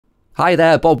Hi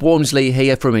there, Bob Wormsley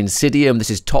here from Insidium.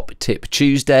 This is Top Tip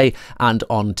Tuesday, and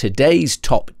on today's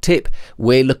Top Tip,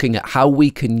 we're looking at how we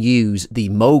can use the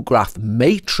MoGraph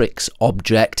matrix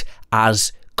object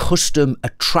as custom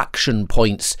attraction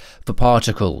points for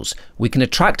particles. We can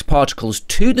attract particles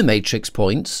to the matrix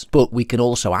points, but we can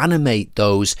also animate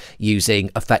those using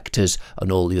effectors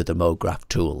and all the other MoGraph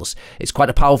tools. It's quite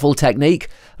a powerful technique.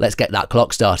 Let's get that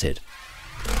clock started.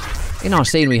 In our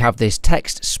scene, we have this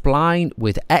text spline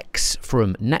with X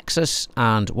from Nexus,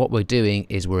 and what we're doing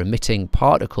is we're emitting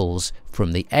particles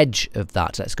from the edge of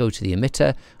that. Let's go to the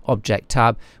emitter, object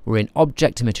tab. We're in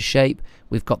object emitter shape.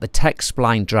 We've got the text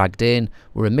spline dragged in.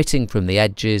 We're emitting from the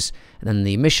edges, and then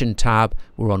the emission tab,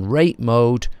 we're on rate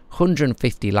mode,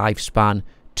 150 lifespan,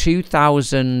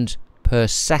 2000 per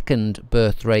second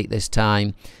birth rate this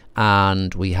time,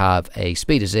 and we have a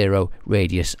speed of 0,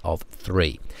 radius of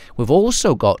 3. We've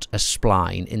also got a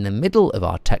spline in the middle of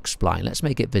our text spline. Let's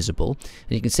make it visible,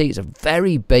 and you can see it's a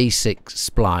very basic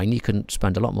spline. You can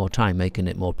spend a lot more time making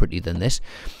it more pretty than this,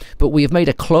 but we have made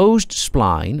a closed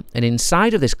spline, and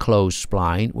inside of this closed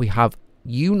spline we have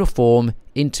uniform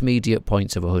intermediate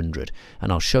points of 100,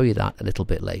 and I'll show you that a little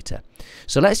bit later.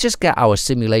 So let's just get our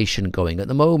simulation going. At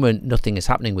the moment, nothing is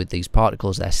happening with these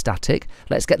particles. They're static.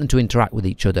 Let's get them to interact with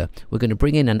each other. We're going to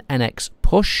bring in an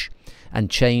nxPush and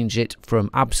change it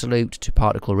from absolute to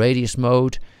particle radius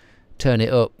mode, turn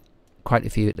it up quite a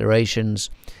few iterations,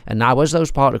 and now as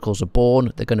those particles are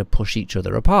born, they're going to push each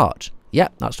other apart.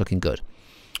 Yep, that's looking good.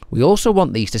 We also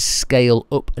want these to scale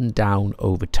up and down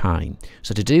over time.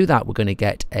 So to do that, we're going to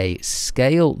get a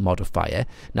scale modifier.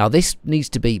 Now this needs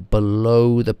to be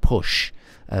below the push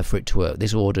for it to work.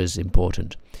 This order is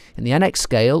important. In the NX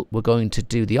scale, we're going to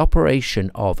do the operation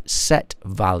of set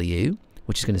value,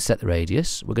 which is going to set the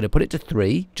radius. We're going to put it to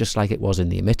 3, just like it was in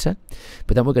the emitter.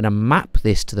 But then we're going to map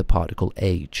this to the particle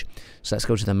age. So let's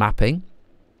go to the mapping.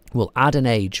 We'll add an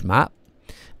age map.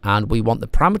 And we want the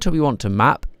parameter we want to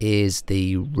map is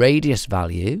the radius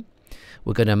value.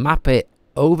 We're going to map it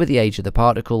over the age of the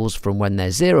particles from when they're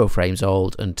 0 frames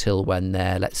old until when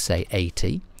they're, let's say,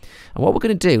 80. And what we're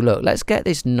going to do, look, let's get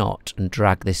this knot and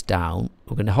drag this down.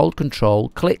 We're going to hold control,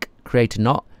 click, create a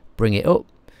knot, bring it up.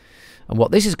 And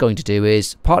what this is going to do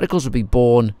is particles will be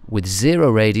born with 0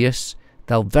 radius.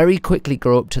 They'll very quickly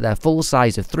grow up to their full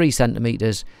size of 3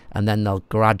 centimeters, and then they'll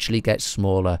gradually get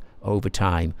smaller over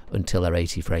time until they're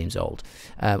 80 frames old.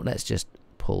 Let's just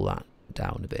pull that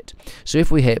down a bit. So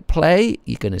if we hit play,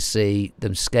 you're going to see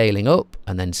them scaling up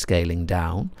and then scaling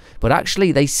down, but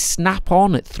actually they snap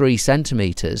on at 3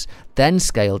 centimeters, then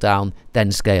scale down,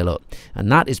 then scale up.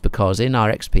 And that is because in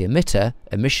our XP emitter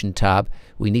emission tab,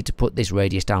 we need to put this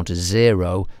radius down to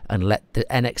 0 and let the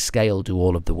NX scale do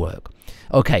all of the work.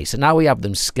 Okay, so now we have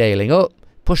them scaling up,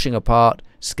 pushing apart,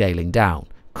 scaling down.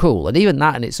 Cool. And even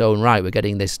that in its own right, we're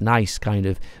getting this nice kind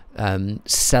of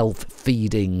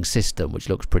self-feeding system, which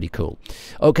looks pretty cool.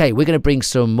 Okay, we're going to bring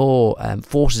some more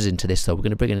forces into this, though. We're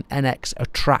going to bring an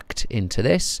nxAttract into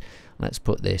this. Let's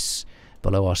put this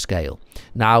below our scale.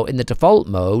 Now, in the default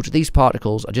mode, these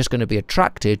particles are just going to be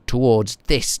attracted towards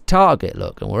this target,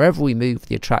 look. And wherever we move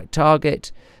the attract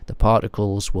target, the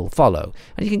particles will follow.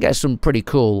 And you can get some pretty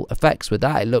cool effects with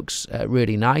that. It looks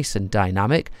really nice and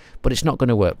dynamic, but it's not going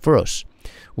to work for us.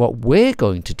 What we're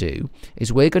going to do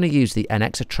is we're going to use the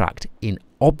nxAttract in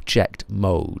object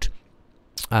mode.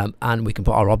 And we can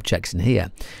put our objects in here.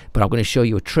 But I'm going to show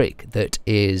you a trick that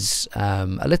is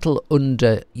a little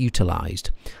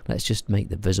underutilized. Let's just make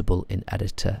the visible in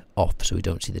editor off so we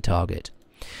don't see the target.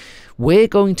 We're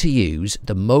going to use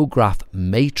the MoGraph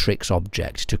matrix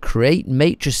object to create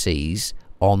matrices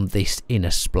on this inner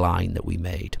spline that we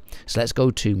made. So let's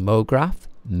go to MoGraph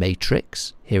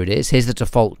matrix. Here it is. Here's the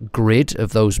default grid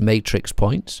of those matrix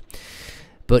points.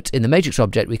 But in the matrix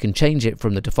object, we can change it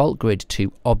from the default grid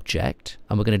to object,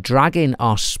 and we're going to drag in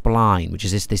our spline, which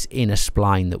is this inner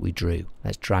spline that we drew.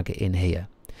 Let's drag it in here.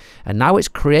 And now it's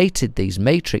created these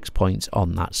matrix points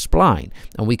on that spline,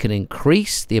 and we can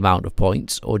increase the amount of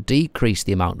points or decrease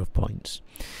the amount of points.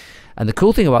 And the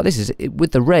cool thing about this is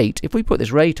with the rate, if we put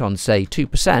this rate on, say,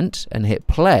 2% and hit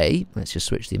play, let's just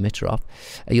switch the emitter off,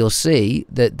 you'll see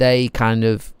that they kind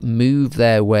of move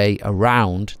their way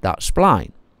around that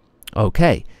spline.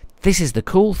 Okay, this is the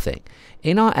cool thing.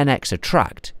 In our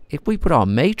nxAttract, if we put our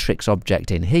matrix object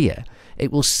in here,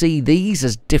 it will see these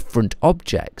as different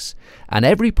objects, and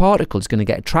every particle is going to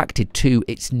get attracted to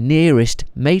its nearest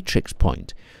matrix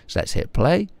point. So let's hit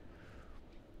play,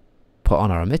 put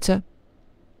on our emitter.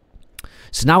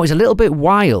 So now it's a little bit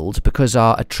wild because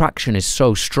our attraction is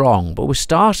so strong, but we're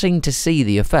starting to see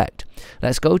the effect.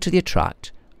 Let's go to the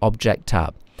Attract Object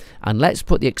tab, and let's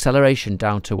put the acceleration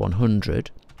down to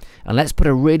 100. And let's put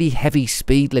a really heavy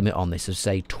speed limit on this of,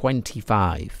 say,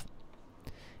 25.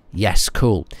 Yes,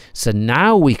 cool. So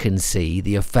now we can see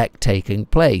the effect taking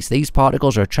place. These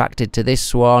particles are attracted to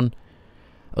this one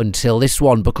until this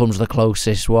one becomes the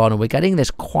closest one, and we're getting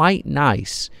this quite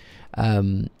nice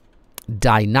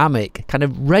dynamic, kind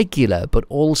of regular but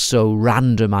also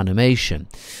random animation.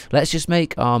 Let's just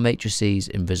make our matrices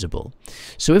invisible.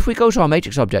 So if we go to our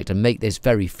matrix object and make this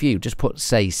very few, just put,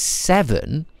 say,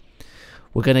 7,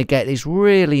 we're going to get this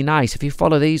really nice. If you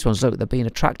follow these ones, look, they're being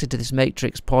attracted to this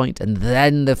matrix point, and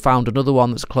then they've found another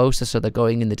one that's closer, so they're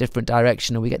going in the different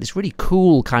direction, and we get this really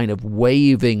cool kind of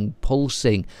waving,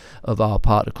 pulsing of our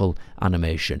particle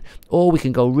animation. Or we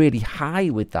can go really high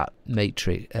with that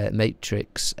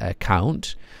matrix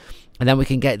count, and then we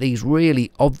can get these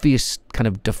really obvious kind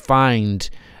of defined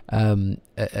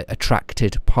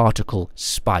attracted particle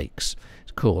spikes.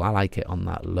 Cool, I like it on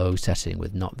that low setting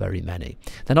with not very many.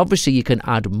 Then obviously you can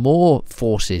add more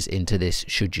forces into this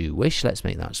should you wish. Let's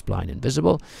make that spline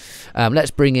invisible. Let's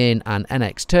bring in an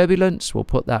NX turbulence. We'll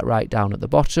put that right down at the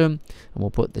bottom, and we'll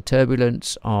put the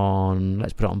turbulence on,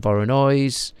 let's put it on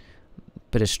Voronoi,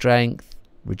 bit of strength,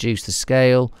 reduce the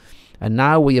scale. And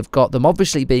now we have got them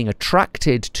obviously being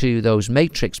attracted to those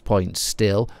matrix points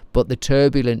still, but the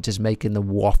turbulent is making them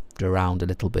waft around a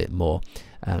little bit more.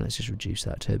 Let's just reduce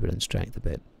that turbulent strength a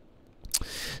bit.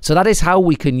 So that is how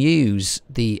we can use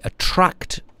the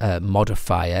attract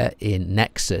modifier in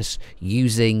Nexus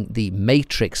using the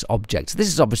matrix objects. This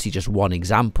is obviously just one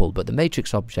example, but the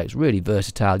matrix object is really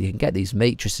versatile. You can get these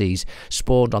matrices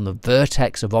spawned on the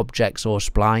vertex of objects or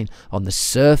spline, on the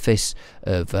surface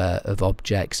of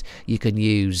objects. You can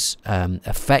use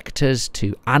effectors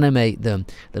to animate them.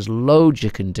 There's loads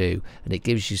you can do, and it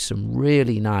gives you some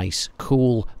really nice,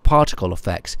 cool particle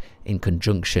effects in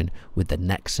conjunction with the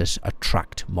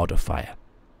nxAttract modifier.